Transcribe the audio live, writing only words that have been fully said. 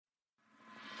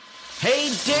Hey,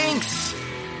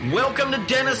 DINKS! Welcome to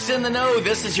Dentists in the Know.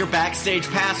 This is your backstage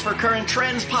pass for current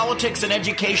trends, politics, and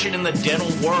education in the dental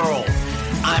world.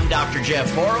 I'm Dr.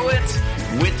 Jeff Horowitz.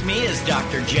 With me is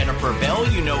Dr. Jennifer Bell,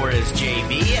 you know her as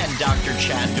JB, and Dr.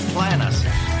 Chad Duplantis.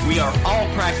 We are all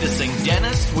practicing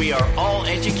dentists, we are all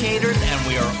educators, and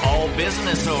we are all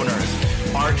business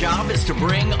owners. Our job is to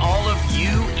bring all of you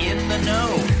in the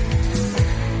know.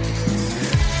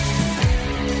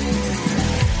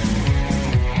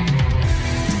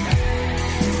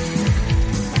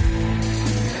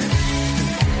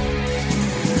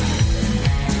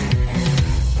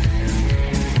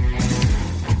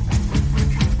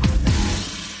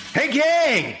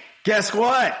 Gang, guess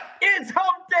what? It's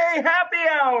Hump Day Happy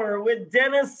Hour with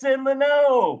Dentists in the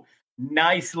Know.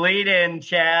 Nice lead in,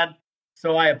 Chad.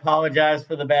 So I apologize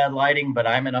for the bad lighting, but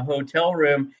I'm in a hotel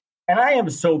room, and I am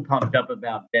so pumped up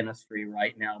about dentistry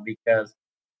right now because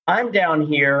I'm down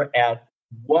here at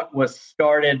what was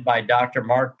started by Dr.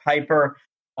 Mark Piper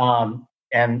and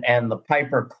the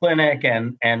Piper Clinic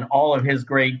and all of his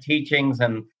great teachings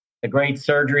and the great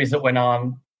surgeries that went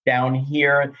on down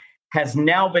here. Has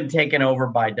now been taken over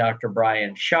by Dr.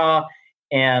 Brian Shaw,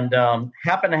 and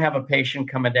happened to have a patient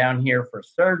coming down here for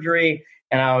surgery.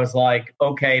 And I was like,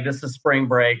 okay, this is spring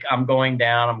break. I'm going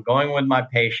down. I'm going with my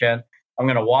patient. I'm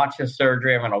going to watch the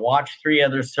surgery. I'm going to watch 3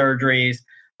 other surgeries.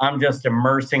 I'm just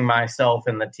immersing myself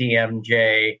in the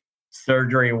TMJ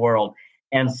surgery world.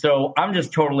 And so I'm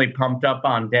just totally pumped up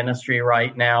on dentistry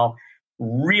right now.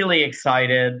 Really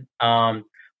excited.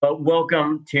 But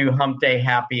welcome to Hump Day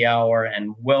Happy Hour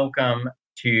and welcome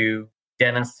to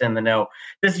Dentists in the Know.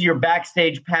 This is your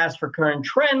backstage pass for current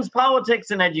trends,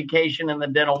 politics, and education in the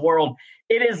dental world.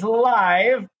 It is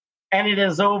live and it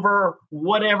is over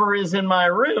whatever is in my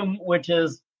room, which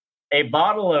is a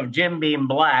bottle of Jim Beam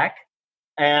Black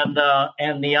and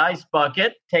the ice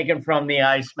bucket taken from the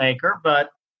ice maker,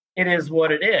 but it is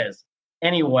what it is.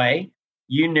 Anyway,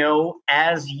 you know,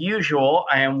 as usual,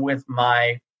 I am with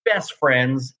my best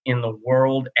friends in the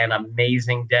world and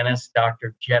amazing dentist,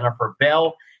 Dr. Jennifer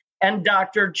Bell and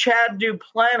Dr. Chad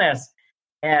Duplantis.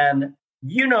 And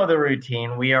you know the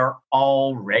routine. We are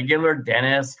all regular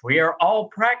dentists. We are all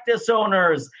practice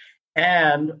owners.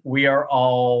 And we are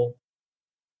all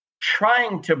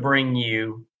trying to bring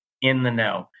you in the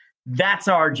know. That's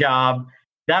our job.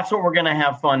 That's what we're going to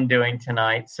have fun doing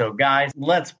tonight. So guys,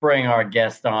 let's bring our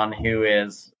guest on who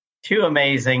is too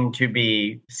amazing to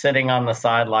be sitting on the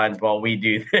sidelines while we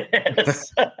do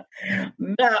this.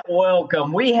 Matt,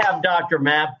 welcome. We have Dr.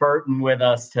 Matt Burton with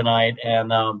us tonight. And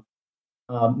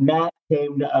Matt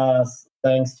came to us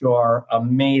thanks to our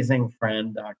amazing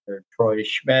friend, Dr. Troy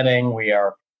Schmedding. We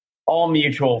are all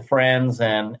mutual friends,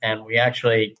 and we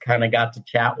actually kind of got to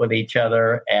chat with each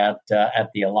other at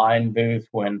the Align booth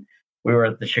when we were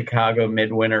at the Chicago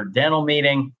Midwinter Dental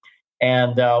Meeting.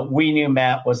 And we knew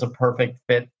Matt was a perfect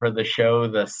fit for the show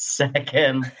the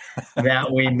second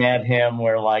that we met him.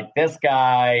 We're like, this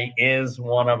guy is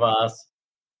one of us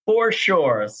for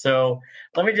sure. So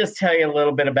let me just tell you a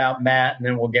little bit about Matt, and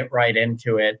then we'll get right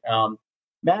into it.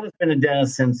 Matt has been a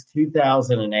dentist since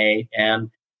 2008.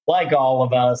 And like all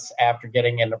of us, after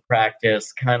getting into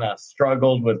practice, kind of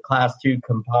struggled with Class 2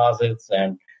 composites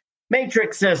and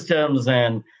matrix systems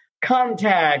and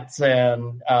contacts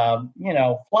and,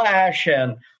 flash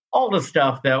and all the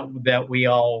stuff that we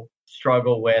all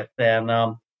struggle with. And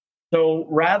so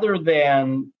rather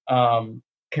than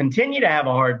continue to have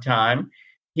a hard time,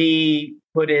 he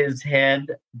put his head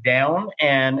down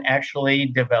and actually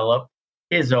developed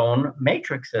his own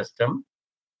matrix system,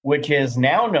 which is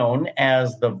now known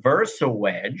as the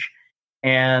VursaWedge.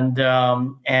 And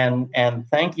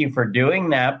thank you for doing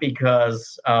that,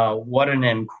 because what an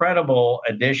incredible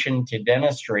addition to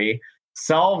dentistry,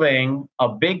 solving a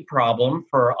big problem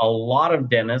for a lot of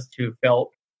dentists who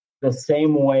felt the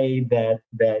same way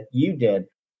that you did.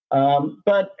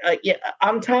 But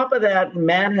on top of that,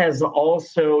 Matt has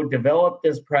also developed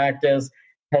this practice,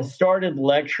 has started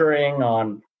lecturing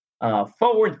on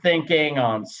forward thinking,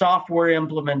 on software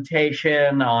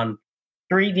implementation, on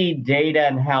 3D data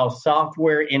and how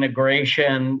software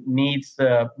integration needs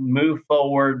to move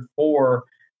forward for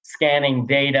scanning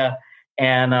data.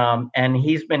 And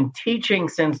he's been teaching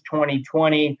since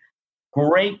 2020.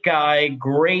 Great guy,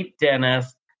 great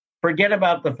dentist. Forget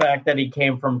about the fact that he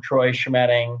came from Troy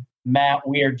Schmedding. Matt,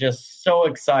 we are just so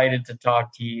excited to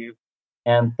talk to you.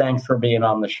 And thanks for being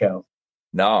on the show.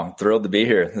 No, I'm thrilled to be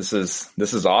here. This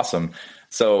is awesome.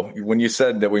 So when you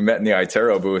said that we met in the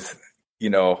iTero booth,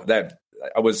 that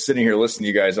I was sitting here listening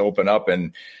to you guys open up,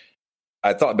 and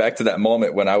I thought back to that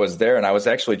moment when I was there, and I was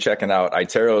actually checking out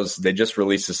iTero's. They just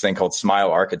released this thing called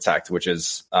Smile Architect, which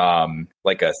is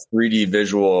like a 3D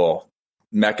visual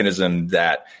mechanism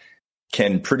that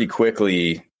can pretty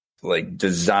quickly like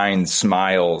design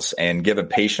smiles and give a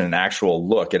patient an actual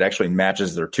look. It actually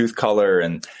matches their tooth color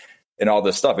and all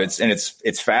this stuff.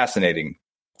 It's fascinating.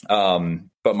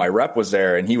 But my rep was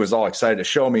there, and he was all excited to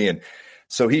show me, and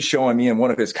so he's showing me, and one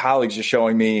of his colleagues is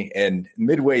showing me, and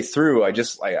midway through, I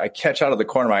catch out of the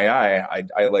corner of my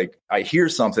eye, I hear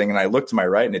something, and I look to my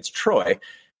right, and it's Troy,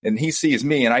 and he sees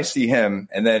me, and I see him,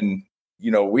 and then,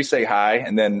 we say hi,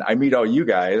 and then I meet all you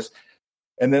guys,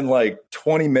 and then like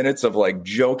 20 minutes of like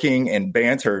joking and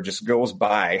banter just goes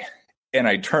by, and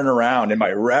I turn around, and I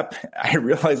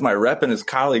realize my rep and his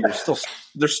colleague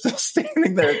they're still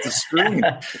standing there at the screen.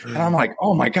 And I'm like,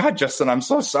 oh my God, Justin, I'm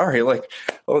so sorry. Like,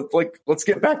 let's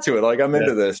get back to it. Like, I'm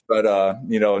into this, but,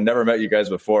 never met you guys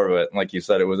before, but like you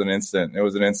said, it was an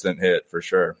instant hit for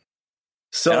sure.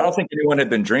 So and I don't think anyone had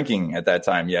been drinking at that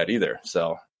time yet either.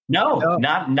 So no.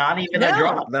 Not even a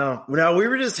drop. No, we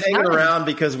were just hanging around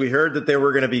because we heard that there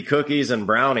were going to be cookies and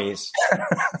brownies.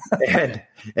 and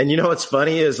what's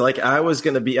funny is like, I was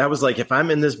like, if I'm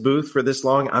in this booth for this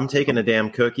long, I'm taking a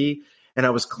damn cookie. And I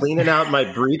was cleaning out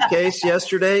my briefcase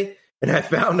yesterday, and I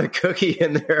found a cookie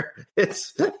in there.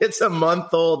 It's a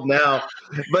month old now.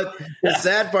 But the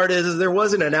sad part is there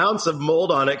wasn't an ounce of mold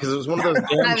on it because it was one of those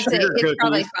damn sugar cookies.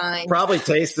 Probably fine. Probably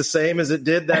tastes the same as it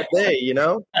did that day,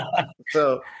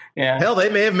 So hell, they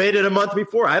may have made it a month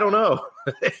before. I don't know.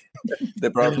 They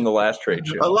brought from the last trade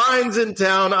show. A line's in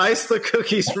town. Ice the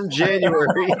cookies from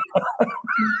January.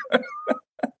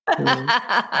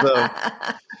 So,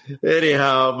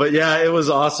 anyhow, but yeah, it was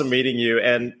awesome meeting you.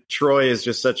 And Troy is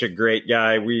just such a great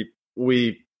guy. We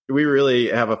really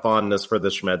have a fondness for the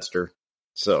Schmedster.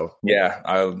 So yeah,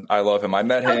 I love him. I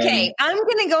met him. Okay, I'm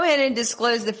going to go ahead and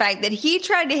disclose the fact that he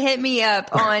tried to hit me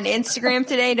up on Instagram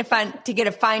today to get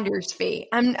a finder's fee.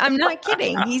 I'm not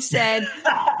kidding. He said,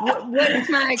 "What is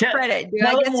my credit? Do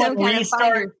I get some kind of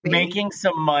finder's fee?" Making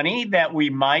some money that we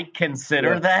might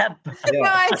consider that. No,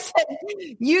 I said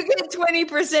you get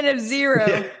 20% of zero.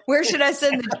 Yeah. Where should I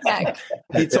send the check?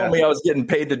 He told me I was getting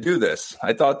paid to do this.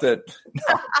 I thought that.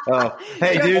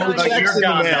 Hey, dude, the check's in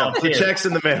the mail. The check's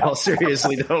in the mail. Seriously.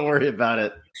 Don't worry about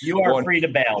it. You are free to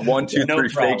bail. 123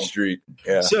 Fake Street.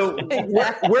 Yeah. So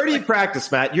where do you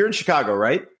practice, Matt? You're in Chicago,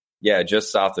 right? Yeah,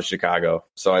 just south of Chicago.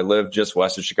 So I live just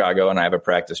west of Chicago, and I have a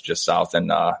practice just south in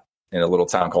a little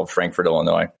town called Frankfort,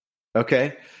 Illinois.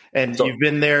 Okay. And so, you've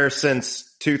been there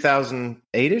since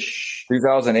 2008-ish?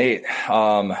 2008.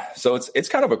 So it's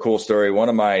kind of a cool story. One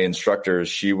of my instructors,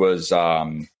 she was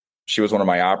one of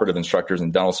my operative instructors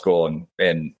in dental school,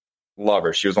 and love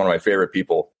her. She was one of my favorite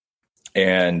people.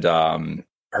 And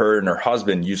her and her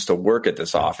husband used to work at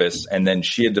this office, and then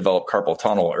she had developed carpal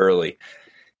tunnel early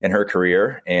in her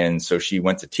career. And so she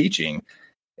went to teaching,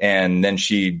 and then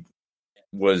she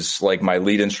was like my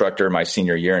lead instructor my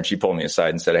senior year. And she pulled me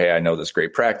aside and said, "Hey, I know this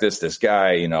great practice. This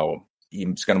guy,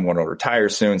 he's going to want to retire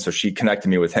soon." So she connected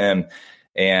me with him.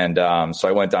 And so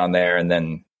I went down there, and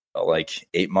then like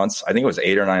 8 months, I think it was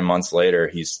 8 or 9 months later,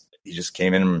 he just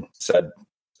came in and said,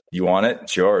 "You want it?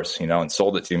 It's yours," and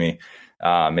sold it to me.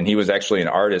 And he was actually an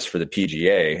artist for the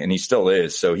PGA, and he still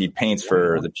is. So he paints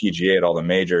for the PGA at all the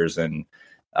majors and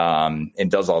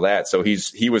does all that. So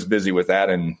he was busy with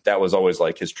that, and that was always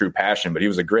like his true passion, but he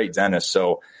was a great dentist.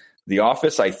 So the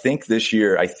office, I think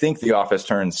the office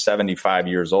turned 75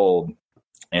 years old.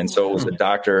 And so it was a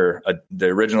doctor, the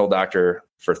original doctor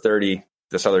for 30,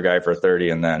 this other guy for 30.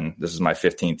 And then this is my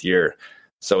 15th year.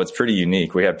 So it's pretty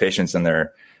unique. We have patients in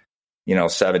their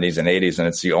 70s and 80s, and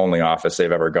it's the only office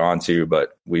they've ever gone to,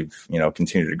 but we've,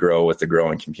 continued to grow with the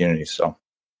growing community. So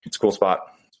it's a cool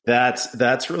spot.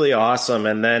 That's really awesome.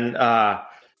 And then,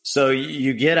 so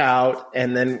you get out,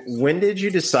 and then when did you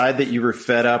decide that you were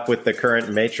fed up with the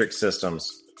current matrix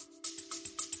systems?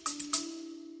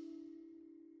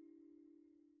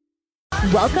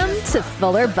 Welcome to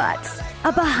Fuller Butts,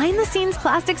 a behind-the-scenes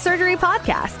plastic surgery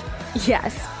podcast.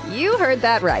 Yes, you heard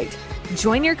that right.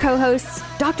 Join your co-hosts,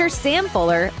 Dr. Sam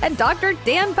Fuller and Dr.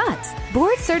 Dan Butts,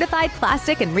 board-certified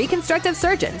plastic and reconstructive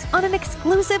surgeons, on an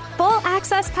exclusive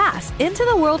full-access pass into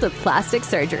the world of plastic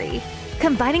surgery.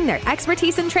 Combining their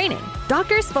expertise and training,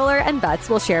 Drs. Fuller and Butts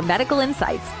will share medical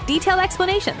insights, detailed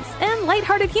explanations, and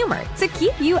lighthearted humor to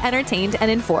keep you entertained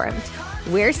and informed.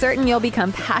 We're certain you'll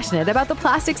become passionate about the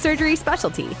plastic surgery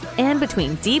specialty, and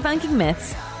between debunking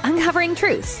myths, uncovering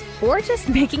truths, or just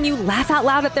making you laugh out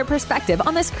loud at their perspective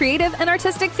on this creative and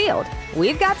artistic field,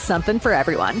 we've got something for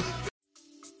everyone.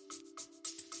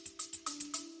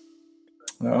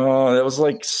 Oh, that was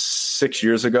like 6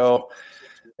 years ago.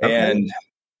 And,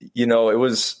 it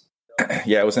was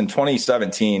in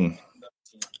 2017.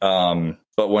 But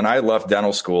when I left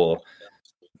dental school,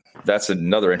 that's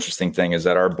another interesting thing is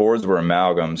that our boards were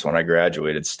amalgams when I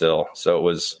graduated still. So it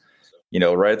was,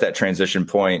 right at that transition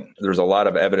point, there's a lot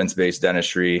of evidence-based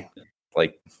dentistry,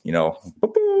 like,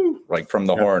 like from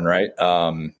the horn, right?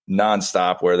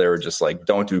 Nonstop, where they were just like,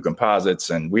 don't do composites.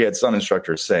 And we had some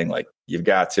instructors saying like, you've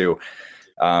got to,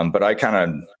 but I kind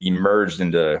of emerged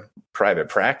into private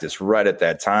practice right at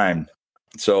that time.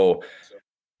 So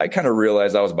I kind of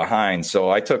realized I was behind. So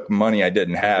I took money I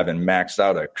didn't have and maxed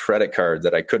out a credit card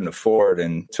that I couldn't afford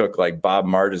and took like Bob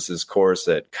Margis's course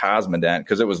at Cosmodent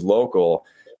because it was local,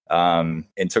 and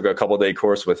took a couple-day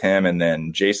course with him. And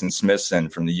then Jason Smithson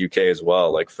from the UK as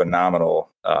well, like phenomenal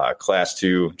class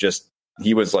 2. Just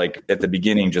he was like at the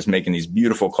beginning just making these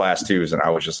beautiful class 2s. And I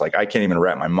was just like, I can't even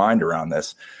wrap my mind around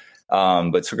this.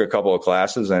 But took a couple of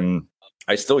classes and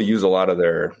I still use a lot of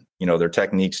their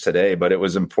techniques today, but it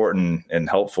was important and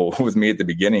helpful with me at the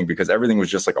beginning because everything was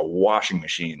just like a washing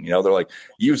machine. They're like,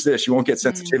 use this, you won't get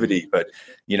sensitivity, but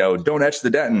don't etch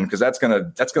the dentin because that's going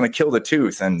to kill the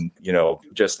tooth. And,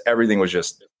 just everything was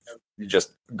just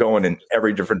going in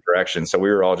every different direction. So we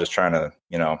were all just trying to,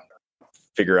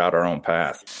 figure out our own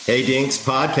path. Hey, DINKS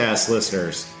podcast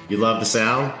listeners, you love the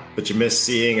sound, but you miss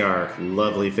seeing our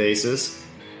lovely faces.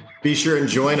 Be sure and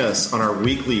join us on our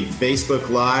weekly Facebook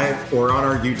Live or on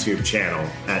our YouTube channel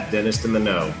at Dentist in the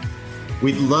Know.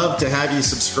 We'd love to have you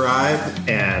subscribe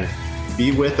and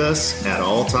be with us at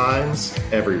all times,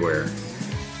 everywhere.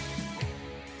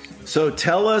 So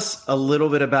tell us a little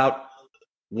bit about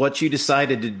what you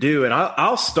decided to do. And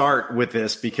I'll start with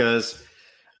this because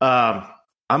I'm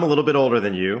a little bit older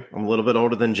than you. I'm a little bit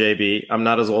older than JB. I'm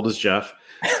not as old as Jeff.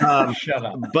 Shut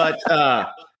up. But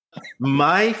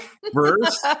my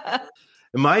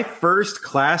first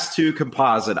class 2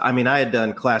 composite, I mean, I had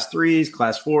done class 3s,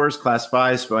 class 4s, class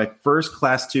 5s, but my first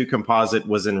class 2 composite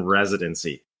was in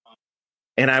residency.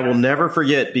 And I will never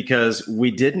forget because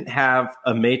we didn't have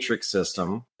a matrix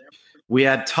system. We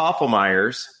had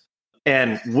Toffelmeyers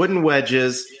and wooden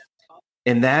wedges.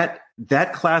 And that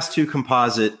class 2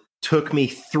 composite took me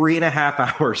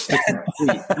 3.5 hours to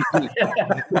complete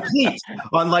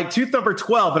on like tooth number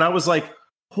 12. And I was like,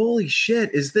 holy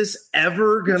shit, is this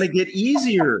ever going to get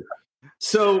easier?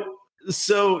 So,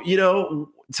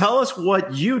 tell us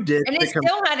what you did. And it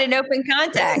still had an open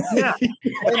contact. Yeah.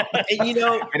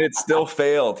 And it still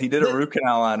failed. He did a root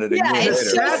canal on it. Yeah, the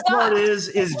sad part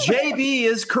is JB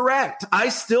is correct. I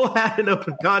still had an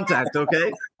open contact.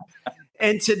 Okay.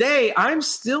 And today I'm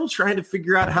still trying to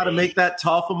figure out how to make that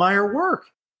Toffelmeyer work.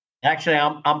 Actually,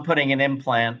 I'm putting an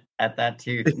implant at that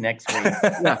tooth next week.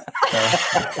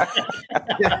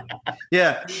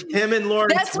 Yeah. Him and Lauren.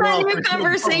 That's my new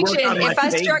conversation. If I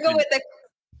struggle with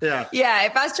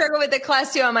if I struggle with the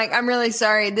class 2, I'm like, I'm really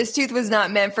sorry. This tooth was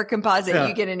not meant for composite. Yeah.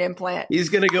 You get an implant. He's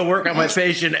going to go work on my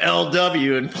patient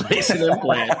LW and place an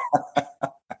implant.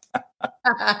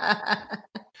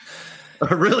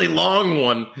 A really long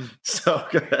one. So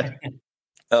good.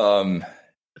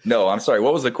 No, I'm sorry.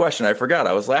 What was the question? I forgot.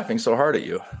 I was laughing so hard at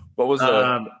you. What was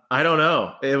the? I don't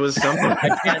know. It was something.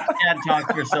 I can't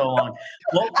talk for so long.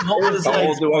 What was how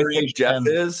old do I think Jeff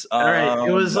is? All right.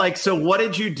 It was like, so what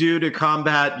did you do to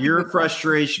combat your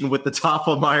frustration with the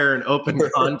Toffelmeyer and open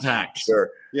contact?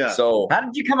 Sure. Yeah. So how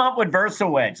did you come up with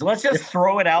VursaWedge? Let's just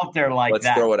throw it out there like that.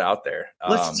 Let's throw it out there.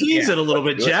 Let's tease it a little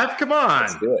bit, Jeff. Come on.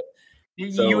 Let's do it.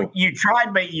 You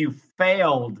tried, but you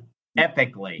failed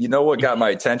epically. You know what got my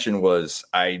attention was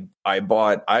I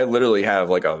literally have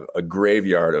like a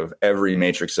graveyard of every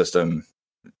matrix system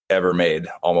ever made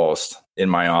almost in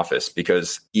my office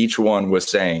because each one was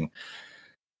saying,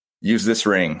 use this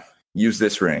ring, use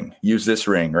this ring, use this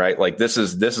ring, right? Like this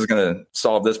is going to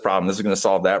solve this problem. This is going to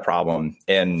solve that problem.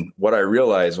 And what I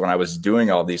realized when I was doing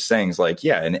all these things, like,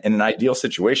 yeah, in an ideal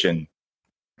situation,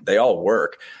 they all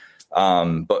work.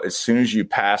 But as soon as you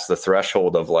pass the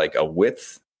threshold of like a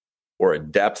width or a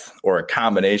depth or a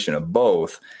combination of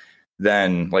both,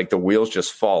 then like the wheels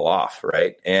just fall off.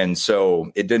 Right. And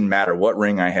so it didn't matter what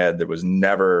ring I had. There was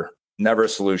never a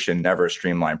solution, never a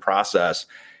streamlined process.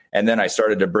 And then I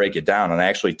started to break it down and I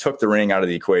actually took the ring out of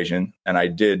the equation and I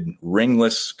did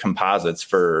ringless composites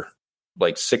for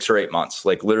like 6 or 8 months,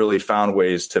 like literally found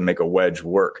ways to make a wedge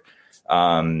work.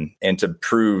 And to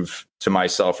prove to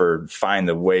myself or find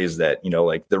the ways that,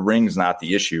 like the ring's not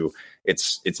the issue.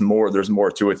 It's more, there's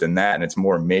more to it than that. And it's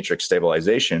more matrix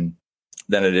stabilization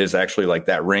than it is actually like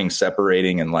that ring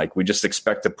separating. And like, we just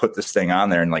expect to put this thing on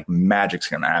there and like magic's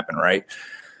going to happen. Right.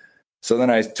 So then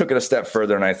I took it a step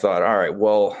further and I thought, all right,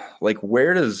 well, like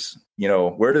where does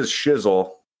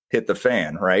shizzle hit the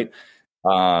fan? Right.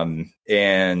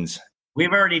 And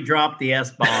we've already dropped the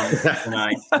S-bomb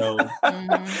tonight. So,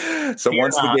 so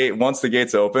once the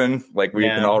gates open, like we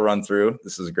can all run through,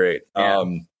 this is great. Yeah.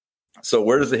 So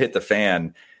where does it hit the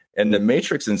fan? And the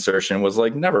matrix insertion was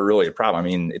like never really a problem. I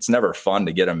mean, it's never fun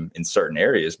to get them in certain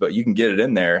areas, but you can get it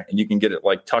in there and you can get it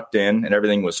like tucked in and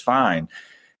everything was fine.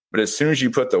 But as soon as you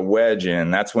put the wedge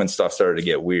in, that's when stuff started to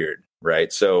get weird,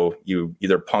 right? So you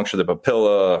either puncture the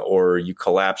papilla or you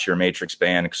collapse your matrix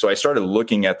band. So I started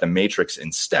looking at the matrix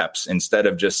in steps instead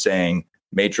of just saying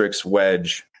matrix,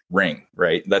 wedge, ring,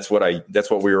 right? It's kind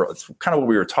of what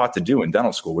we were taught to do in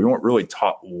dental school. We weren't really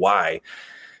taught why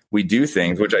we do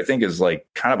things, which I think is like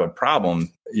kind of a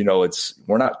problem.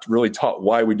 We're not really taught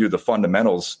why we do the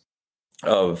fundamentals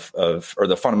or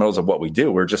the fundamentals of what we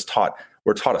do. We're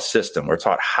taught a system. We're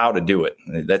taught how to do it.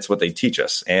 That's what they teach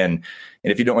us. And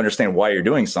if you don't understand why you're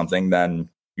doing something, then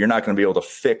you're not going to be able to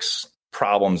fix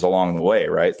problems along the way,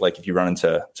 right? Like if you run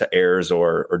into errors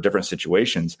or different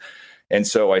situations. And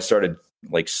so I started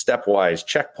like stepwise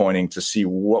checkpointing to see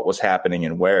what was happening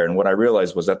and where. And what I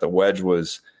realized was that the wedge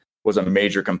was a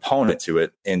major component to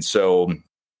it. And so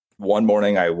one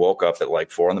morning I woke up at like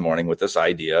 4 a.m. with this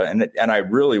idea, and I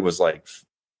really was like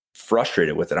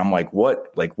frustrated with it. I'm like,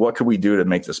 what could we do to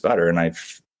make this better? And I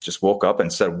just woke up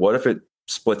and said, what if it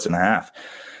splits in half?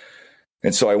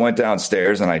 And so I went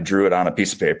downstairs and I drew it on a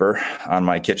piece of paper on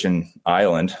my kitchen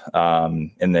island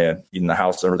in the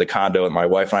house or the condo that my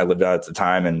wife and I lived at the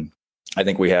time. And I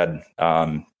think we had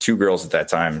 2 girls at that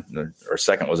time. Our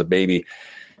second was a baby.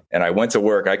 And I went to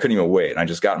work. I couldn't even wait. And I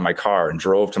just got in my car and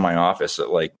drove to my office at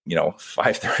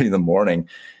 5:30 in the morning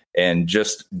and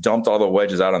just dumped all the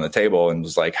wedges out on the table and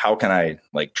was like, how can I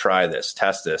try this,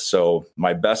 test this? So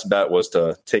my best bet was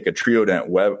to take a Triodent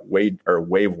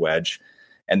wave wedge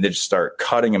and then just start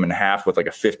cutting them in half with like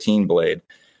a 15 blade.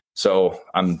 So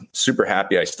I'm super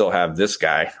happy I still have this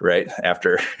guy, right?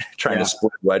 After trying to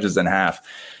split wedges in half.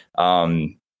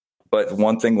 But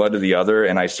one thing led to the other,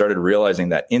 and I started realizing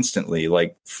that instantly,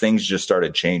 like things just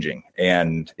started changing,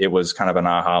 and it was kind of an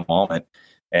aha moment.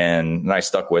 And I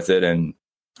stuck with it, and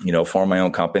formed my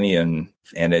own company. And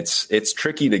it's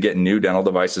tricky to get new dental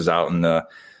devices out on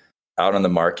the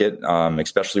market,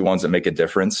 especially ones that make a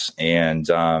difference. And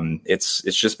it's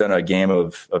just been a game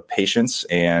of patience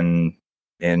and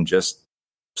just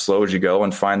slow as you go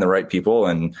and find the right people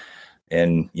and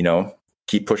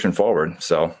keep pushing forward.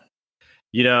 So.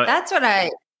 That's what I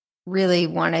really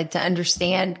wanted to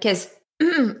understand, because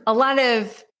a lot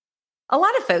of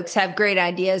folks have great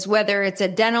ideas, whether it's a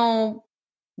dental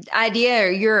idea or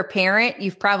you're a parent,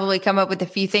 you've probably come up with a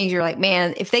few things. You're like,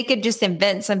 man, if they could just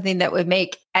invent something that would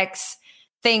make X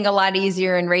thing a lot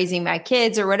easier in raising my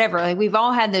kids or whatever. Like we've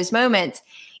all had those moments.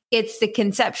 It's the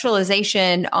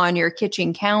conceptualization on your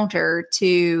kitchen counter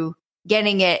to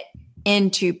getting it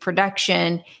into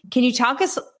production. Can you talk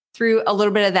us through a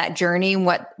little bit of that journey?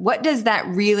 What does that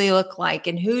really look like,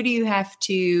 and who do you have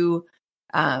to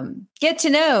get to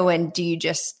know? And do you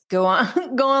just go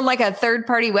on like a third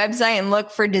party website and look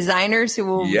for designers who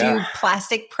will do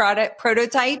plastic product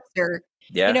prototypes, or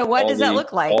what does that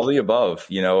look like? All the above.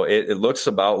 It looks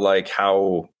about like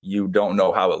how you don't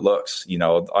know how it looks.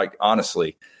 Like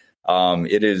honestly,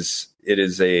 there's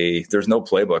no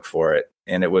playbook for it,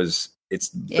 and it's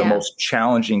the most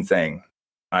challenging thing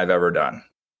I've ever done.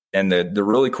 And the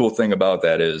really cool thing about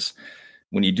that is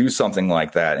when you do something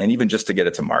like that, and even just to get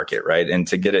it to market, right? And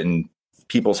to get it in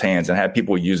people's hands and have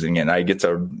people using it. And I get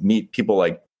to meet people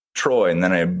like Troy, and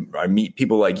then I meet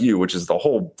people like you, which is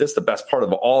that's the best part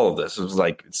of all of this. It was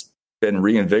like, it's been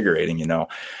reinvigorating,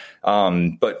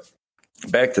 but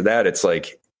back to that, it's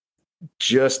like,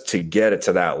 just to get it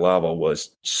to that level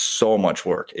was so much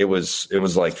work. It was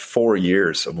like 4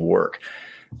 years of work.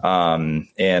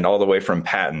 And all the way from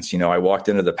patents, I walked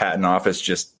into the patent office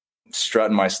just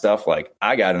strutting my stuff like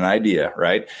I got an idea,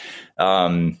 right?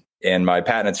 And my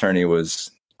patent attorney was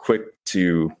quick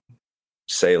to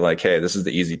say like, hey, this is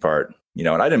the easy part, and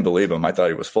I didn't believe him. I thought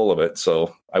he was full of it.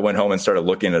 So I went home and started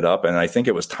looking it up, and I think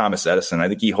it was Thomas Edison. I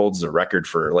think he holds the record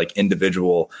for like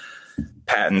individual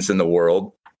patents in the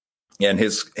world. And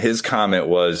his comment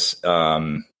was,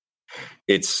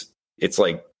 it's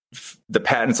like, the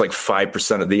patent's like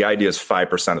 5% of the idea is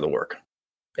 5% of the work.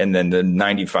 And then the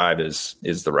 95 is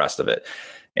the rest of it.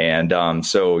 And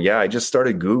I just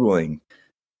started Googling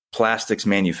plastics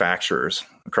manufacturers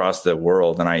across the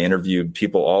world. And I interviewed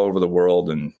people all over the world.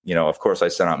 And, of course I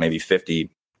sent out maybe 50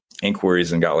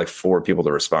 inquiries and got like 4 people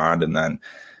to respond. And then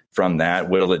from that,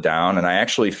 whittled it down. And I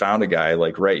actually found a guy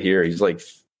like right here. He's like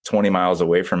 20 miles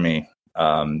away from me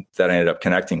that I ended up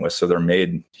connecting with. So they're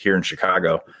made here in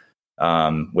Chicago.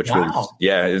 which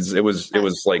was it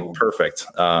was like perfect.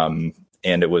 And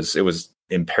it was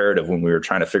imperative when we were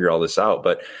trying to figure all this out.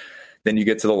 But then you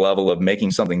get to the level of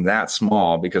making something that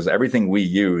small, because everything we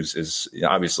use is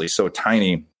obviously so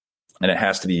tiny and it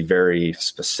has to be very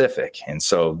specific. And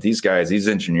so these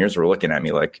engineers were looking at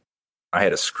me like I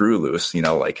had a screw loose,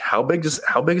 like how big is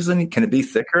it? Can it be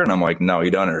thicker? And I'm like, no, you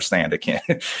don't understand.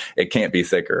 It can't be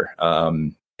thicker.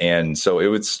 And so it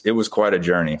was quite a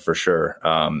journey for sure.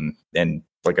 And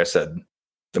like I said,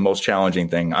 the most challenging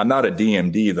thing, I'm not a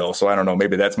DMD though, so I don't know,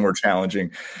 maybe that's more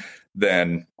challenging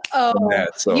than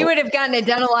that. So you would have gotten it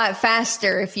done a lot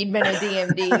faster if you'd been a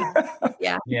DMD.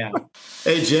 Yeah.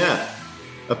 Hey,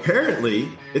 Jeff, apparently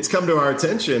it's come to our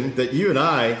attention that you and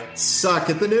I suck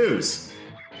at the news.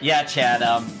 Yeah, Chad,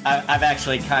 I've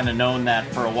actually kind of known that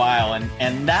for a while,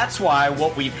 and that's why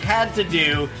what we've had to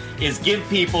do is give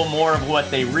people more of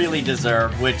what they really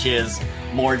deserve, which is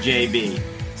more JB.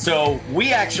 So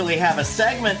we actually have a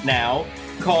segment now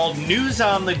called News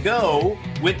on the Go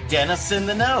with Dennis in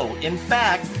the Know. In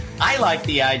fact, I like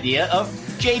the idea of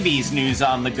JB's News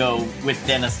on the Go with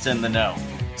Dennis in the Know.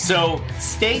 So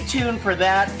stay tuned for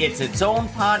that. It's its own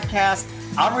podcast.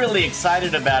 I'm really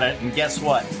excited about it, and guess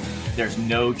what? There's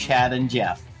no Chad and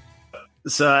Jeff.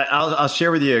 So I'll share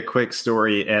with you a quick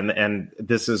story, and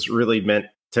this is really meant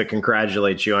to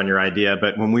congratulate you on your idea.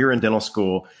 But when we were in dental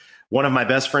school, one of my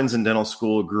best friends in dental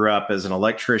school grew up as an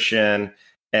electrician,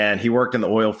 and he worked in the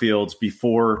oil fields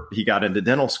before he got into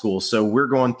dental school. So we're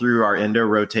going through our endo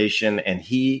rotation, and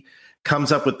he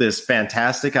comes up with this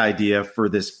fantastic idea for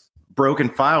this broken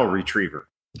file retriever.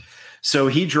 So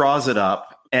he draws it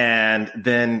up. And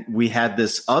then we had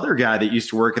this other guy that used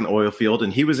to work in the oil field,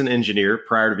 and he was an engineer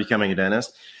prior to becoming a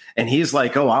dentist. And he's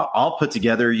like, oh, I'll put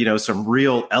together, some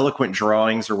real eloquent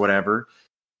drawings or whatever.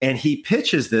 And he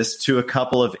pitches this to a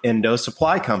couple of endo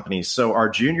supply companies. So our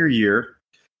junior year,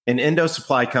 an endo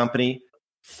supply company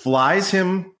flies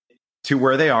him to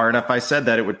where they are. And if I said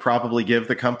that, it would probably give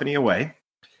the company away.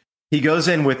 He goes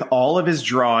in with all of his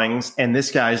drawings, and this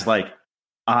guy's like,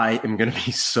 I am going to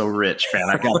be so rich, man.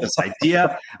 I've got this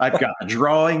idea. I've got the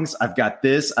drawings. I've got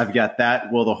this. I've got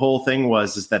that. Well, the whole thing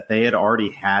is that they had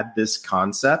already had this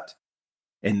concept,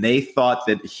 and they thought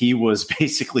that he was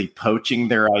basically poaching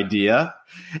their idea.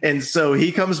 And so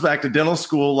he comes back to dental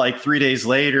school like 3 days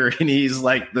later, and he's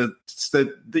like,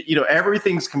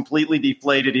 everything's completely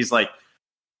deflated. He's like,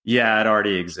 yeah, it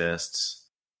already exists.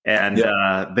 And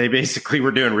they basically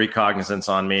were doing recognizance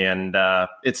on me, and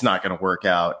it's not going to work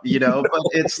out, but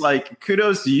it's like,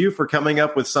 kudos to you for coming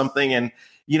up with something. And,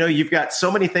 you've got so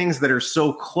many things that are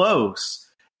so close,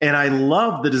 and I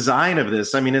love the design of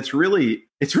this. I mean, it's really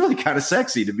kind of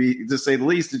sexy to say the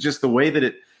least. It's just the way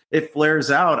that it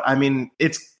flares out. I mean,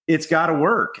 it's got to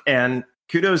work, and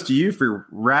kudos to you for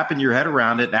wrapping your head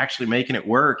around it and actually making it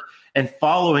work and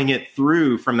following it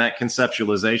through from that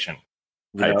conceptualization.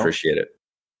 I appreciate it.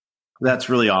 That's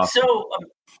really awesome. So,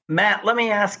 Matt, let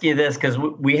me ask you this, because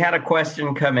we had a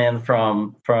question come in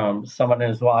from someone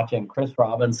who's watching, Chris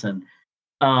Robinson.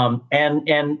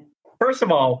 And first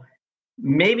of all,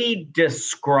 maybe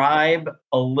describe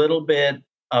a little bit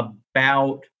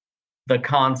about the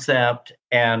concept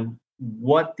and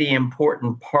what the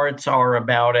important parts are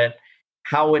about it,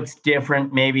 how it's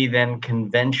different maybe than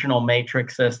conventional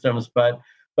matrix systems. But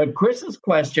Chris's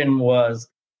question was,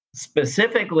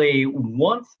 specifically,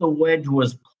 once the wedge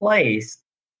was placed,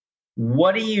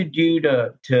 what do you do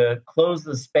to close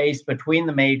the space between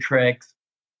the matrix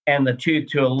and the tooth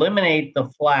to eliminate the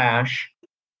flash,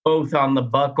 both on the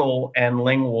buccal and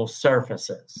lingual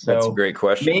surfaces? So that's a great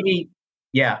question.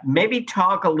 Maybe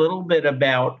talk a little bit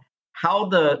about how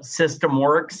the system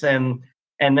works and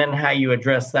then how you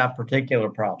address that particular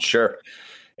problem. Sure.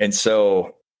 And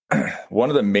so one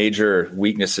of the major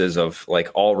weaknesses of like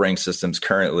all ring systems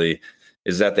currently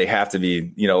is that they have to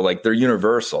be, like they're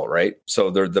universal, right?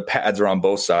 So the pads are on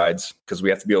both sides because we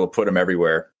have to be able to put them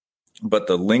everywhere. But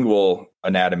the lingual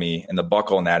anatomy and the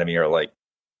buccal anatomy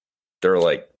they're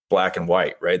like black and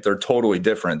white, right? They're totally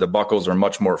different. The buccals are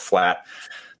much more flat.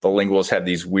 The linguals have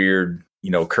these weird,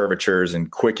 curvatures and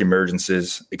quick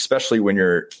emergences, especially when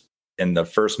you're in the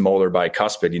first molar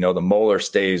bicuspid. The molar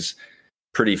stays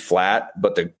pretty flat,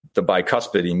 but the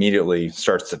bicuspid immediately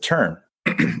starts to turn.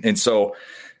 And so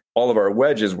all of our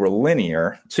wedges were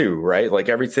linear too, right? Like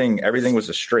everything was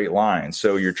a straight line.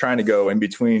 So you're trying to go in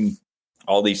between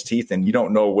all these teeth and you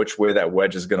don't know which way that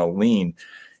wedge is going to lean.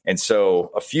 And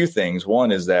so a few things.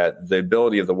 One is that the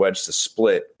ability of the wedge to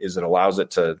split is it allows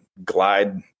it to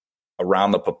glide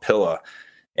around the papilla,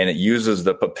 and it uses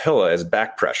the papilla as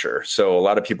back pressure. So a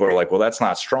lot of people are like, well, that's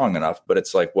not strong enough. But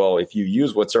it's like, well, if you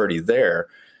use what's already there,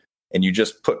 and you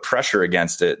just put pressure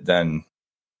against it, then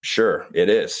sure, it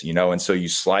is, and so you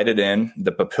slide it in,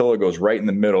 the papilla goes right in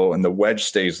the middle and the wedge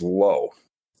stays low.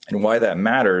 And why that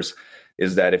matters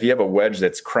is that if you have a wedge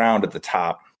that's crowned at the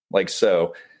top, like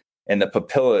so, and the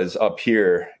papilla is up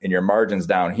here and your margin's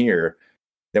down here,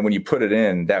 then when you put it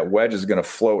in, that wedge is going to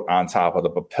float on top of the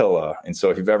papilla. And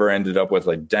so if you've ever ended up with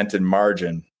like dented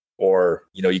margin, or,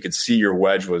 you could see your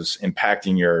wedge was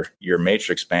impacting your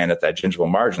matrix band at that gingival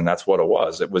margin, that's what it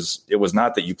was. It was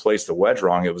not that you placed the wedge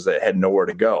wrong. It was that it had nowhere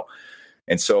to go.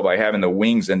 And so by having the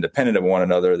wings independent of one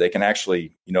another, they can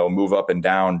actually, move up and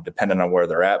down depending on where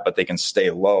they're at, but they can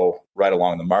stay low right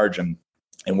along the margin.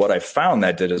 And what I found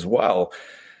that did as well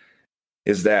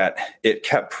is that it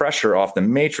kept pressure off the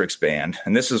matrix band.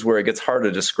 And this is where it gets hard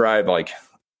to describe like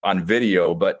on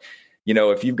video, but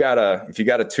if you got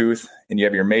a tooth and you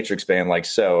have your matrix band like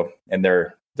so, and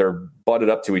they're butted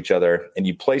up to each other, and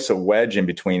you place a wedge in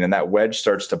between, and that wedge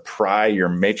starts to pry your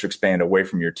matrix band away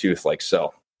from your tooth like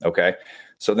so. Okay.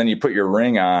 So then you put your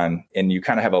ring on and you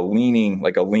kind of have a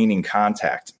leaning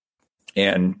contact,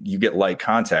 and you get light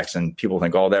contacts, and people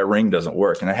think, oh, that ring doesn't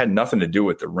work. And it had nothing to do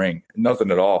with the ring,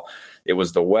 nothing at all. It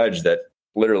was the wedge that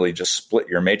literally just split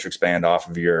your matrix band off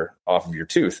of your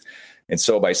tooth. And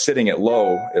so by sitting it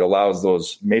low, it allows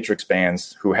those matrix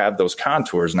bands who have those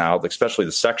contours now, especially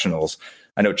the sectionals.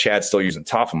 I know Chad's still using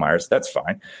Toffemeyers. That's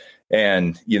fine.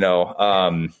 And,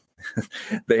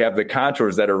 they have the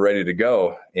contours that are ready to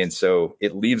go. And so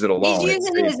it leaves it alone. He's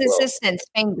using his assistant's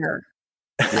finger.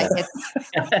 Like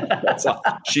That's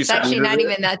she's actually not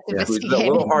even that sophisticated.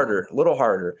 A little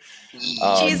harder.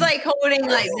 She's like holding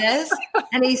like this,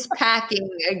 and he's packing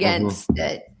against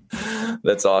it.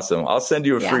 That's awesome. I'll send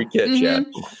you a free kit, Chad.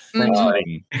 But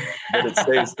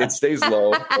it stays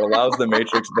low. It allows the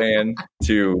matrix band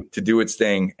to do its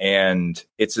thing. And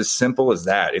it's as simple as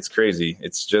that. It's crazy.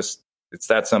 It's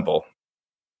that simple.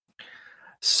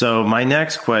 So my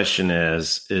next question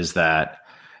is that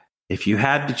if you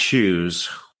had to choose,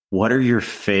 what are your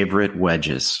favorite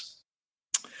wedges?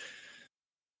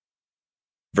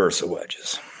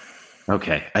 VursaWedges.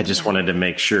 Okay. I just wanted to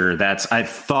make sure I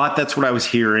thought that's what I was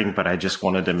hearing, but I just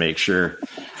wanted to make sure.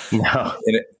 No.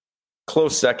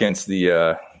 Close seconds,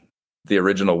 the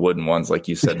original wooden ones, like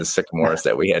you said, the sycamores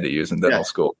that we had to use in dental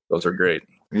school. Those are great.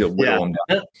 You'll whittle them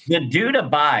down. The dude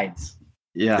abides.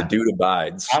 Yeah. The dude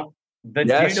abides.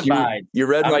 Dude abides. You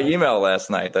read my email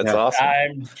last night. That's awesome.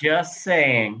 I'm just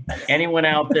saying, anyone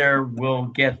out there will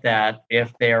get that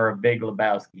if they are a big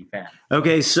Lebowski fan.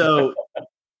 Okay. So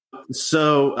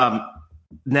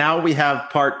now we have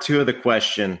part 2 of the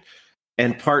question.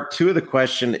 And part 2 of the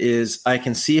question is, I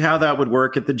can see how that would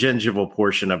work at the gingival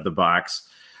portion of the box.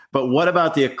 But what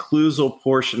about the occlusal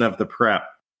portion of the prep?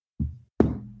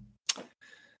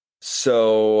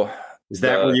 So is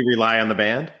that where you rely on the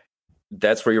band?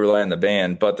 That's where you rely on the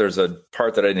band. But there's a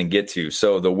part that I didn't get to.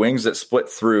 So the wings that split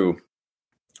through,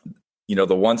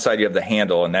 the one side you have the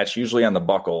handle, and that's usually on the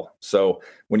buckle. So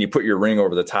when you put your ring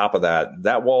over the top of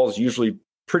that wall is usually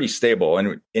pretty stable.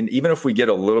 And even if we get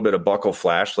a little bit of buckle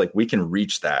flash, like we can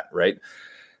reach that, right?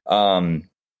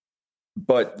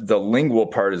 But the lingual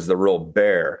part is the real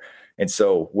bear. And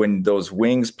so when those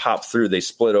wings pop through, they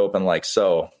split open like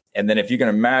so. And then if you can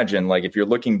imagine, like if you're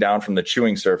looking down from the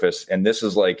chewing surface, and this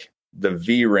is like the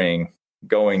V ring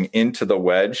going into the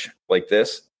wedge like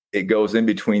this, it goes in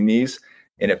between these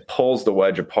and it pulls the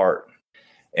wedge apart.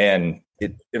 And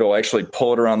it'll actually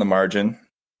pull it around the margin.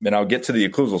 And I'll get to the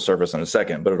occlusal surface in a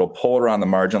second, but it'll pull it around the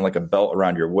margin like a belt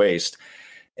around your waist.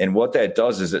 And what that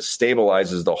does is it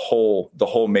stabilizes the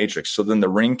whole matrix. So then the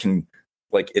ring can,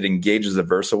 like, it engages the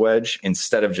VursaWedge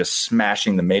instead of just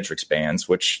smashing the matrix bands,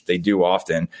 which they do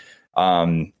often.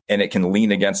 And it can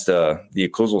lean against the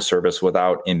occlusal surface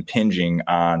without impinging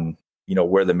on,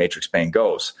 where the matrix band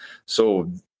goes.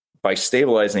 So by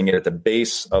stabilizing it at the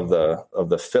base of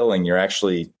the filling, you're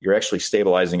actually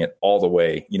stabilizing it all the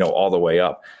way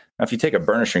up. Now, if you take a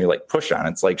burnisher and you like push on it,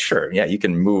 it's like, sure, yeah, you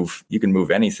can move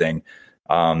anything.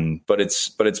 But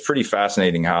it's pretty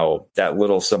fascinating how that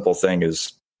little simple thing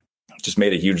is just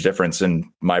made a huge difference in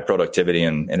my productivity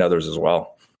and others as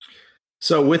well.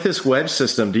 So with this wedge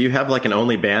system, do you have like an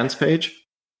only bands page?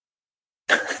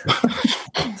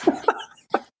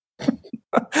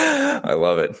 I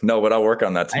love it. No, but I'll work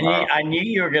on that tomorrow. I knew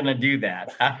you were going to do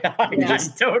that.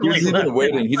 He's been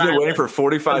waiting. He's been waiting for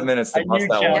 45 minutes to bust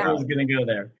that one out. I was going to go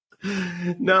there.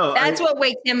 No, that's what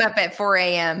wakes him up at 4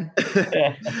 a.m.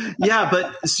 Yeah,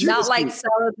 but seriously, not like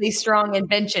solidly strong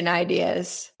invention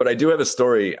ideas. But I do have a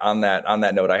story on that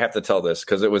note. I have to tell this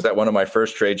because it was at one of my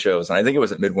first trade shows, and I think it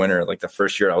was at Midwinter, like the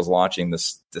first year I was launching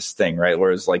this thing, right,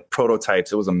 where it was like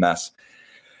prototypes. It was a mess.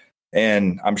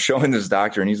 And I'm showing this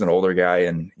doctor, and he's an older guy,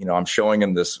 and I'm showing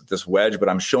him this wedge, but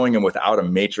I'm showing him without a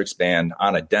matrix band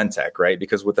on a Dentec, right?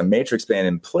 Because with a matrix band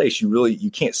in place,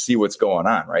 you can't see what's going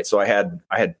on, right? So I had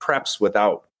preps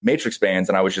without matrix bands,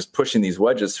 and I was just pushing these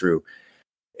wedges through,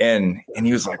 and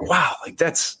he was like, "Wow, like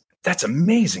that's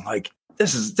amazing, like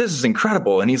this is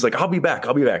incredible." And he's like, I'll be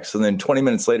back. So then 20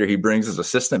 minutes later, he brings his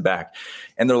assistant back,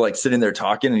 and they're like sitting there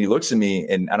talking, and he looks at me,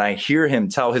 and I hear him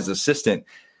tell his assistant,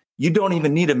 "You don't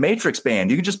even need a matrix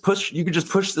band. You could just push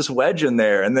this wedge in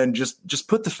there, and then just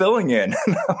put the filling in."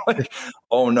 And I'm like,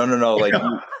 "Oh, no. Like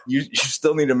you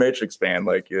still need a matrix band.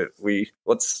 Like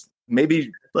let's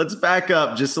back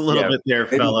up just a little bit there,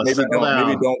 fellas.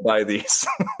 Maybe don't buy these."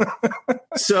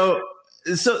 So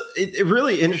a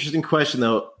really interesting question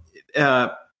though,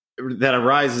 that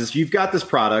arises. You've got this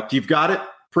product, you've got it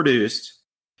produced.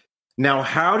 Now,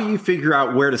 how do you figure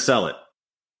out where to sell it?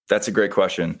 That's a great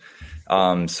question.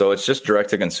 So it's just direct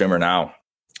to consumer now.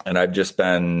 And I've just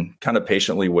been kind of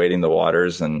patiently waiting the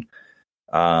waters and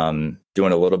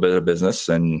doing a little bit of business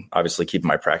and obviously keeping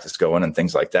my practice going and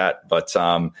things like that. But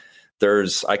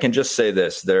I can just say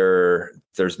this,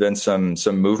 there's been some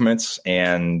movements,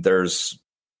 and there's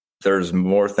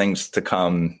more things to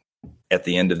come at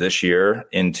the end of this year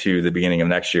into the beginning of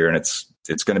next year. And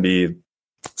it's going to be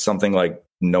something like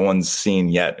no one's seen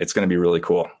yet. It's going to be really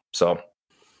cool. So,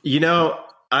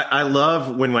 I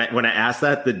love when I ask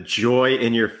that, the joy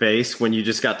in your face when you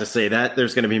just got to say that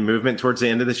there's going to be movement towards the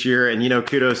end of this year. And,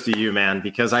 kudos to you, man,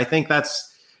 because I think that's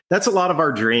a lot of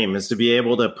our dream, is to be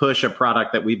able to push a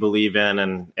product that we believe in.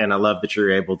 And I love that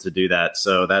you're able to do that.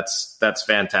 So that's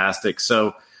fantastic.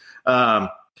 So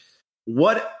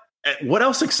what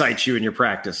else excites you in your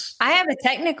practice? I have a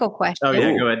technical question. Oh,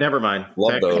 yeah, go ahead. Never mind.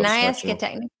 Can I ask a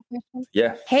technical question?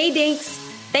 Yeah. Hey, Dinks.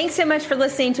 Thanks so much for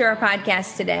listening to our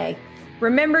podcast today.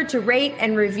 Remember to rate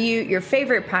and review your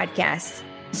favorite podcast.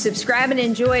 Subscribe and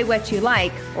enjoy what you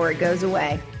like, or it goes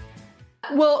away.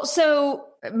 Well, so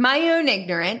my own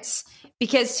ignorance,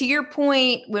 because to your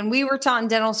point, when we were taught in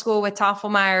dental school with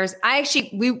Toffelmeyers,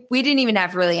 we didn't even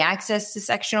have really access to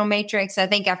sectional matrix. I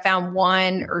think I found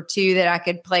one or two that I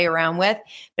could play around with,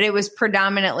 but it was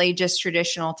predominantly just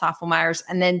traditional Toffelmeyers.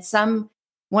 And then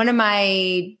one of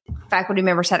my faculty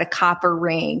members had a copper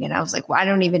ring, and I was like, well, I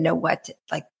don't even know what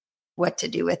to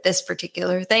do with this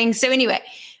particular thing. So anyway,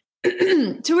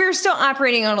 so we were still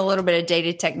operating on a little bit of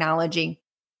dated technology,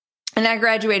 and I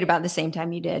graduated about the same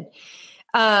time you did.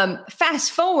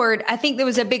 Fast forward, I think there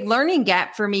was a big learning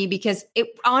gap for me, because it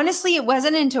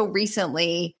wasn't until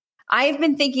recently. I've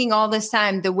been thinking all this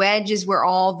time, the wedge is where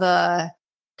all the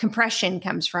compression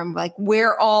comes from, like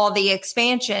where all the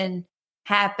expansion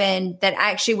happened that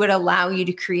actually would allow you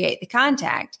to create the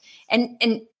contact. And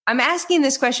I'm asking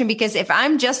this question because if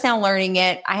I'm just now learning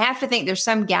it, I have to think there's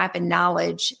some gap in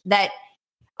knowledge that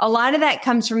a lot of that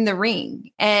comes from the ring.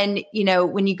 And,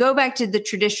 when you go back to the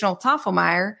traditional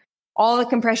Toffelmeyer, all the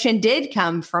compression did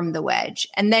come from the wedge.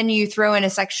 And then you throw in a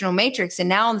sectional matrix, and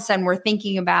now all of a sudden we're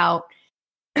thinking about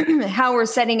how we're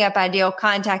setting up ideal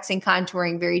contacts and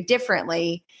contouring very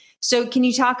differently. So can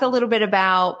you talk a little bit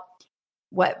about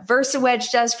what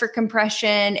VursaWedge does for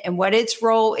compression and what its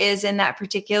role is in that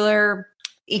particular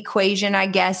equation, I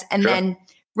guess, and Sure. Then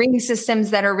ring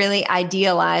systems that are really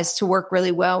idealized to work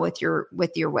really well with your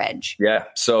wedge? Yeah.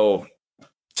 So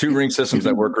 2 ring systems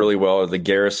that work really well are the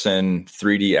Garrison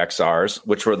 3D XRs,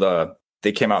 which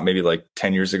they came out maybe like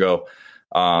 10 years ago.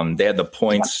 They had the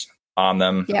points on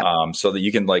them, so that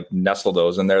you can like nestle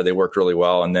those in there. They worked really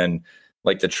well. And then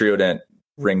like the Triodent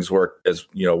rings work as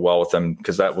well with them,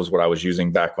 because that was what I was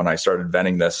using back when I started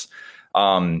venting this.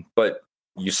 But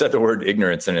you said the word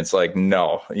ignorance, and it's like,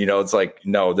 no, it's like,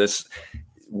 no,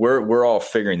 we're all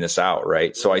figuring this out.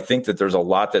 Right. So I think that there's a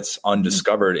lot that's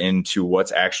undiscovered into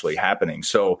what's actually happening.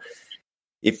 So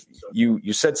if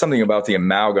you said something about the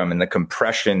amalgam, and the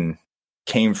compression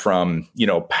came from,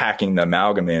 packing the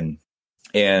amalgam in,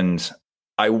 and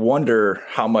I wonder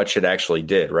how much it actually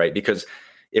did. Right. Because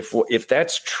if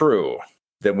that's true,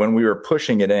 that when we were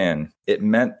pushing it in, it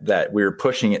meant that we were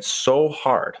pushing it so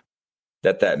hard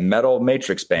that metal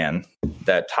matrix band,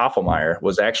 that Toffelmeyer,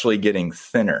 was actually getting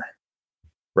thinner,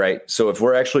 right? So if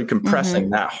we're actually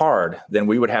compressing that hard, then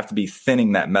we would have to be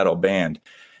thinning that metal band,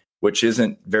 which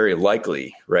isn't very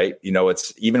likely, right?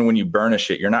 It's even when you burnish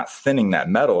it, you're not thinning that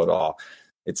metal at all.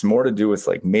 It's more to do with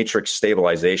like matrix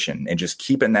stabilization and just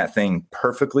keeping that thing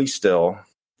perfectly still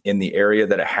in the area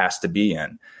that it has to be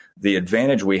in. The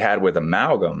advantage we had with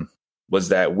amalgam was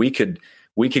that we could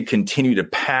continue to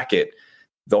pack it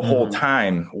the whole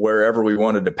time wherever we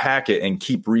wanted to pack it and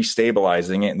keep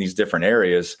restabilizing it in these different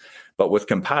areas. But with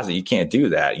composite, you can't do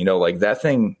that. Like that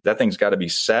thing's got to be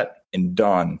set and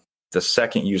done the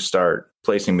second you start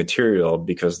placing material,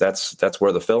 because that's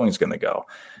where the filling is going to go.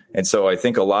 And so I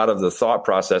think a lot of the thought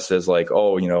process is like,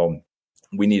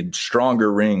 we need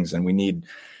stronger rings and we need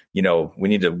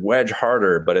to wedge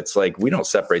harder, but it's like, we don't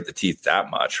separate the teeth that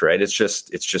much, right? It's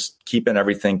just keeping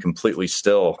everything completely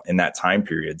still in that time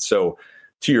period. So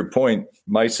to your point,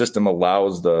 my system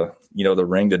allows the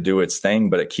ring to do its thing,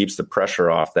 but it keeps the pressure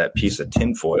off that piece of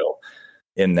tinfoil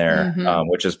in there,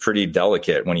 which is pretty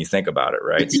delicate when you think about it,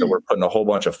 right? So we're putting a whole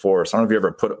bunch of force. I don't know if you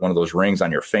ever put one of those rings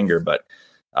on your finger, but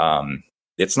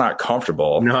it's not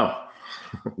comfortable. No.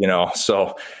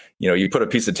 So, you put a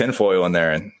piece of tinfoil in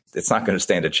there and it's not going to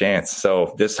stand a chance.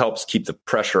 So this helps keep the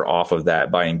pressure off of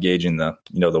that by engaging the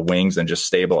wings, and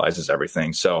just stabilizes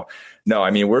everything. So no,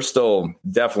 I mean, we're still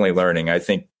definitely learning. I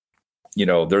think,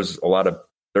 there's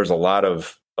a lot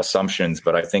of assumptions,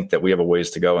 but I think that we have a ways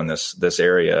to go in this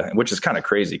area, which is kind of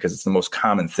crazy because it's the most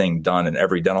common thing done in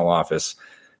every dental office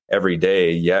every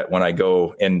day. Yet when I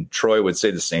go, and Troy would say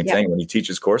the same thing when he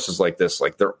teaches courses like this,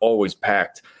 like they're always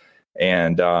packed.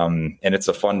 And it's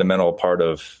a fundamental part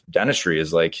of dentistry,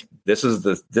 is like, this is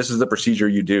the procedure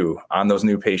you do on those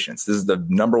new patients. This is the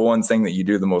number one thing that you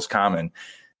do, the most common.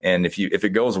 And if it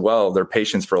goes well, they're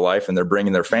patients for life and they're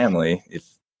bringing their family.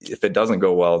 If it doesn't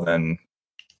go well, then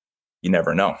you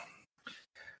never know.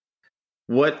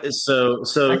 So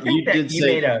you did say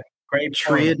made a great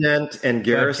Triodent and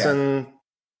Garrison.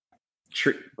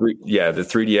 The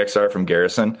 3DXR from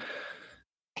Garrison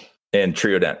and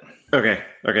Triodent. Okay.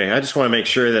 I just want to make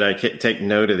sure that I take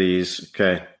note of these.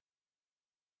 Okay.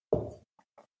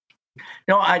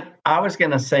 No, I was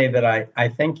going to say that I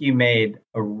think you made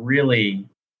a really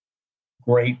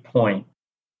great point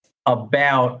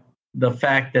about the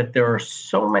fact that there are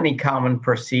so many common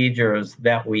procedures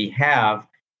that we have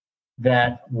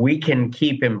that we can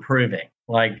keep improving.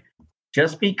 Like,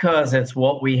 just because it's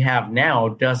what we have now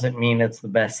doesn't mean it's the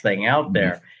best thing out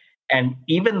there. And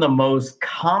even the most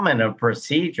common of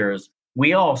procedures,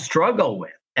 we all struggle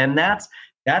with. And that's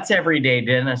everyday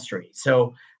dentistry.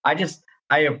 So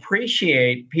I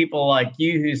appreciate people like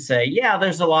you who say, yeah,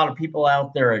 there's a lot of people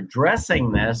out there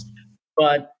addressing this,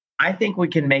 but I think we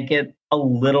can make it a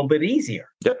little bit easier.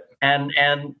 Yep.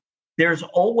 And there's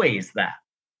always that.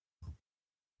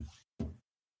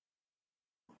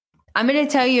 I'm going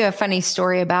to tell you a funny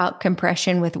story about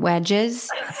compression with wedges.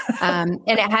 And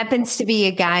it happens to be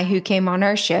a guy who came on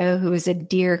our show who was a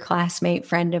dear classmate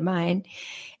friend of mine.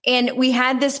 And we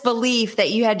had this belief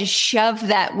that you had to shove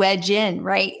that wedge in,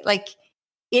 right? Like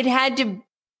it had to,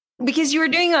 because you were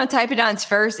doing on typodonts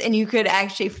first and you could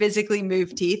actually physically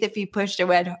move teeth if you pushed a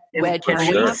wedge. Can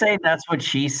we say that's what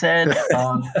she said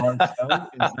on our show?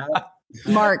 Is that?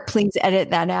 Mark, please edit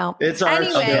that out. It's our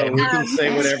show. We can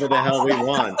say whatever the hell we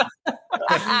want.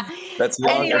 That's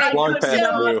long past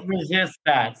due. Resist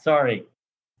that. Sorry.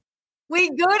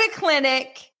 We go to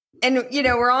clinic and,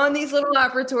 we're on these little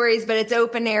operatories, but it's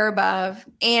open air above.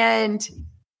 And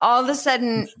all of a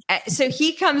sudden, so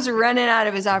he comes running out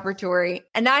of his operatory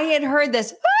and I had heard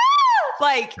this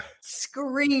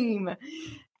scream.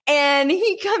 And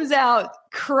he comes out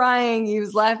crying. He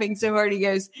was laughing so hard. He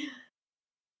goes,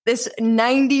 this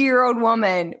 90-year-old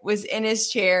woman was in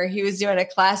his chair. He was doing a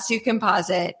class 2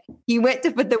 composite. He went to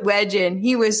put the wedge in.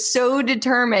 He was so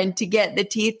determined to get the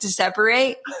teeth to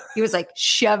separate. He was like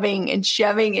shoving and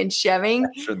shoving and shoving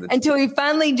until he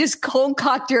finally just cold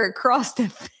cocked her across the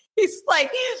face. Like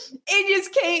it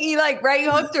just came, he right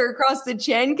hooked her across the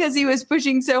chin because he was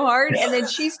pushing so hard. And then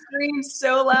she screamed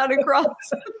so loud across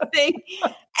the thing.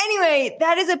 Anyway,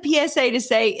 that is a PSA to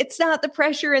say it's not the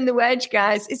pressure in the wedge,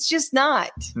 guys. It's just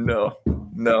not. No.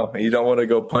 You don't want to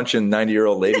go punching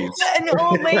 90-year-old ladies. An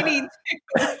old lady.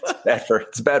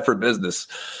 It's bad for business.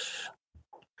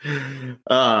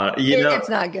 It's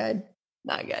not good.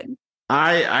 Not good.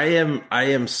 I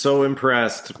am so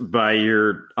impressed by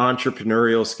your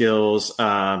entrepreneurial skills.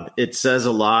 It says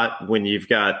a lot when you've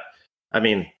got,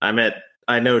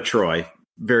 I know Troy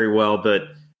very well, but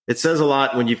it says a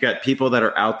lot when you've got people that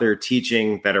are out there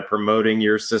teaching, that are promoting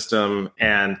your system.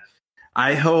 And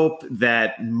I hope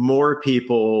that more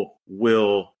people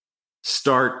will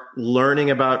start learning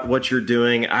about what you're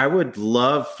doing. I would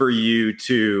love for you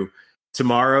to,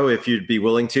 tomorrow, if you'd be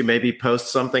willing to, maybe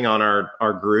post something on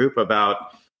our group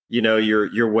about,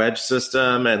 your wedge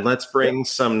system, and let's bring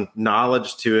some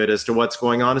knowledge to it as to what's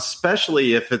going on,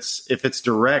 especially if it's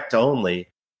direct only.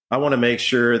 I want to make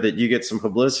sure that you get some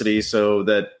publicity so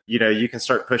that, you can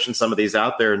start pushing some of these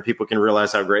out there and people can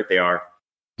realize how great they are.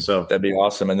 So that'd be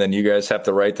awesome. And then you guys have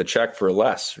to write the check for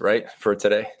less, right? For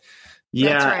today.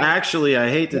 Yeah, right. actually, I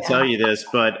hate to tell you this,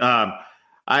 but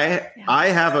I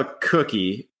have a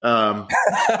cookie from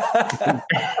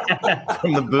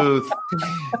the booth,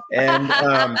 and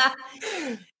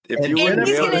and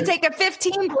he's going to take a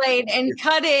 15 blade and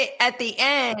cut it at the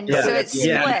end, so it's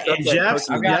split. And Jeff's,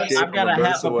 I've got a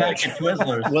half a pack of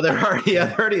Twizzlers. Well, they're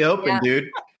already open, dude.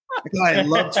 I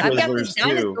love I've got Twizzlers the too.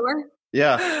 dinosaur.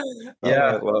 Yeah.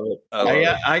 I love it.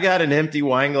 I got an empty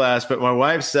wine glass, but my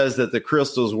wife says that the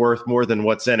crystal's worth more than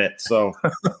what's in it. So,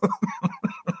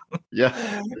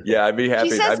 yeah, I'd be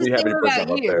happy. I'd be happy to put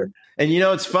them up there. And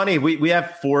it's funny. We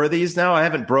have 4 of these now. I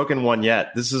haven't broken one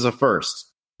yet. This is a first.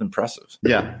 Impressive.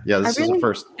 Yeah. This is a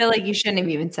first. I feel like you shouldn't have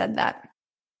even said that.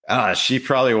 She's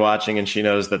probably watching, and she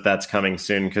knows that that's coming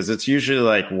soon, because it's usually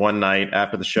like one night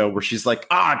after the show where she's like,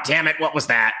 damn it, what was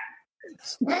that?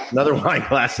 Another wine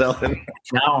glass, Ellen.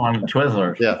 Now on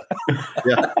Twizzlers.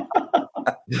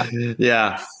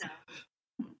 Yeah.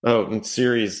 Oh, and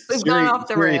Siri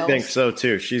thinks so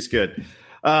too. She's good.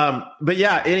 But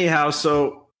yeah, anyhow,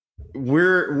 so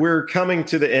we're coming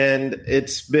to the end.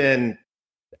 It's been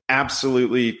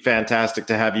absolutely fantastic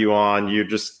to have you on.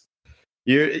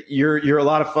 You're a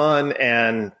lot of fun,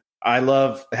 and I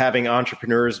love having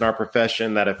entrepreneurs in our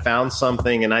profession that have found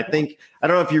something. And I don't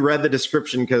know if you read the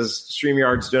description, because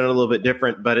StreamYard's doing it a little bit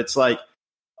different, but it's like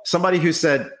somebody who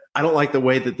said, I don't like the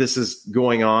way that this is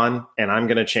going on, and I'm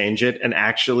going to change it, and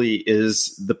actually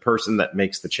is the person that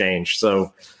makes the change.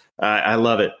 So I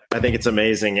love it. I think it's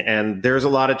amazing. And there's a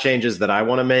lot of changes that I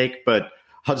want to make, but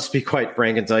I'll just be quite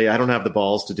frank and tell you, I don't have the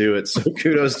balls to do it. So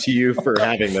kudos to you for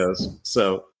having those.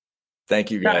 So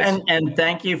thank you, guys. And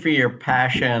thank you for your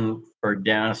passion for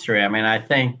dentistry. I mean, I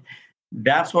think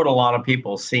that's what a lot of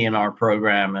people see in our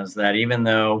program, is that even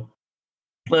though,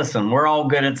 listen, we're all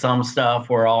good at some stuff,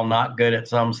 we're all not good at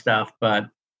some stuff, but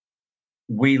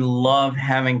we love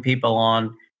having people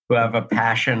on who have a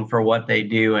passion for what they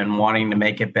do and wanting to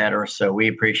make it better. So we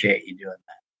appreciate you doing that.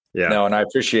 Yeah. No, and I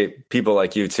appreciate people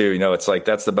like you too. It's like,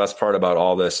 that's the best part about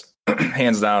all this,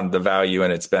 hands down, the value.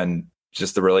 And it's been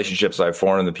just the relationships I've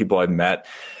formed and the people I've met.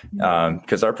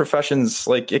 Because our profession's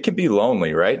like, it can be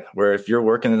lonely, right? Where if you're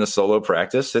working in a solo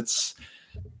practice, it's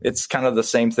kind of the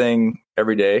same thing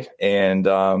every day. And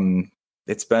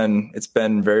it's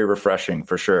been very refreshing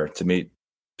for sure to meet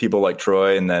people like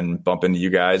Troy and then bump into you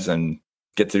guys and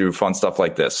get to do fun stuff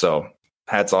like this. So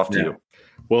hats off to you.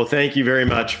 Well, thank you very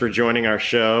much for joining our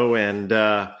show, and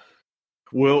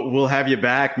we'll have you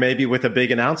back maybe with a big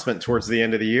announcement towards the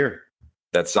end of the year.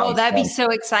 That sounds that'd be so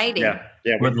exciting.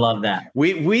 Yeah, we'd love that.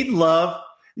 We'd love.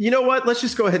 You know what? Let's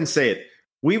just go ahead and say it.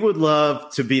 We would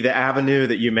love to be the avenue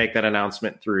that you make that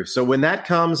announcement through. So when that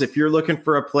comes, if you're looking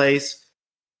for a place,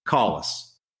 call us.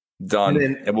 Done.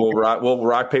 And we'll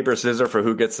rock, paper, scissors for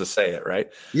who gets to say it, right?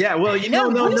 Yeah, well, no,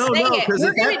 because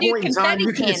at that point in time,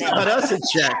 you can just cut us a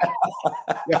check.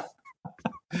 Yeah.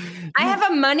 I have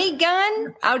a money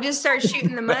gun. I'll just start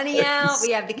shooting the money out.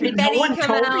 We have the confetti No one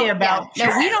told me about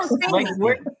checks. No, we don't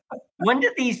say when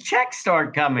did these checks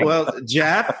start coming? Well,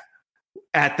 Jeff,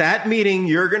 at that meeting,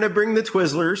 you're going to bring the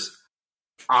Twizzlers.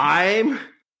 I'm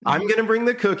going to bring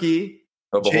the cookie.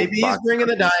 JB's bringing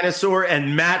the dinosaur,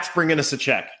 and Matt's bringing us a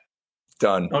check.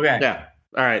 Done. Okay. Yeah.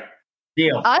 All right.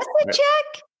 Deal. Us a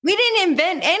check? We didn't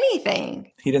invent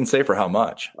anything. He didn't say for how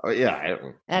much. Oh, yeah.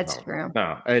 That's true.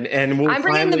 No. And I'm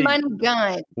bringing the money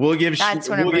gun. We'll give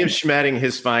Schmetting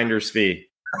his finder's fee.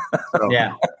 So.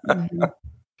 Yeah. Mm-hmm.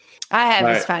 I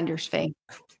have his finder's fee.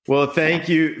 Well, thank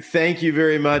you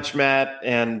very much, Matt,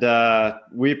 and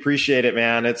we appreciate it,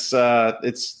 man. It's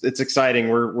exciting.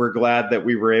 We're glad that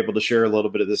we were able to share a little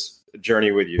bit of this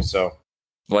journey with you. So,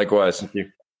 likewise, thank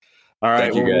you. All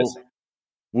right, thank you guys.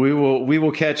 We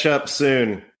will catch up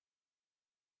soon.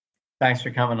 Thanks for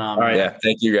coming on. All right, yeah,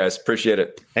 thank you guys. Appreciate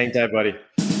it. Hang tight, buddy.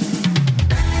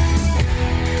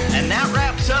 And that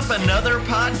wraps up another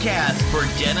podcast for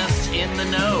Dentists in the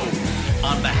Know.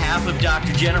 On behalf of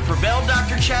Dr. Jennifer Bell,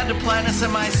 Dr. Chad Duplantis,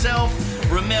 and myself,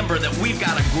 remember that we've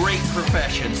got a great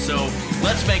profession, so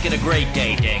let's make it a great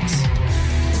day, Dinks.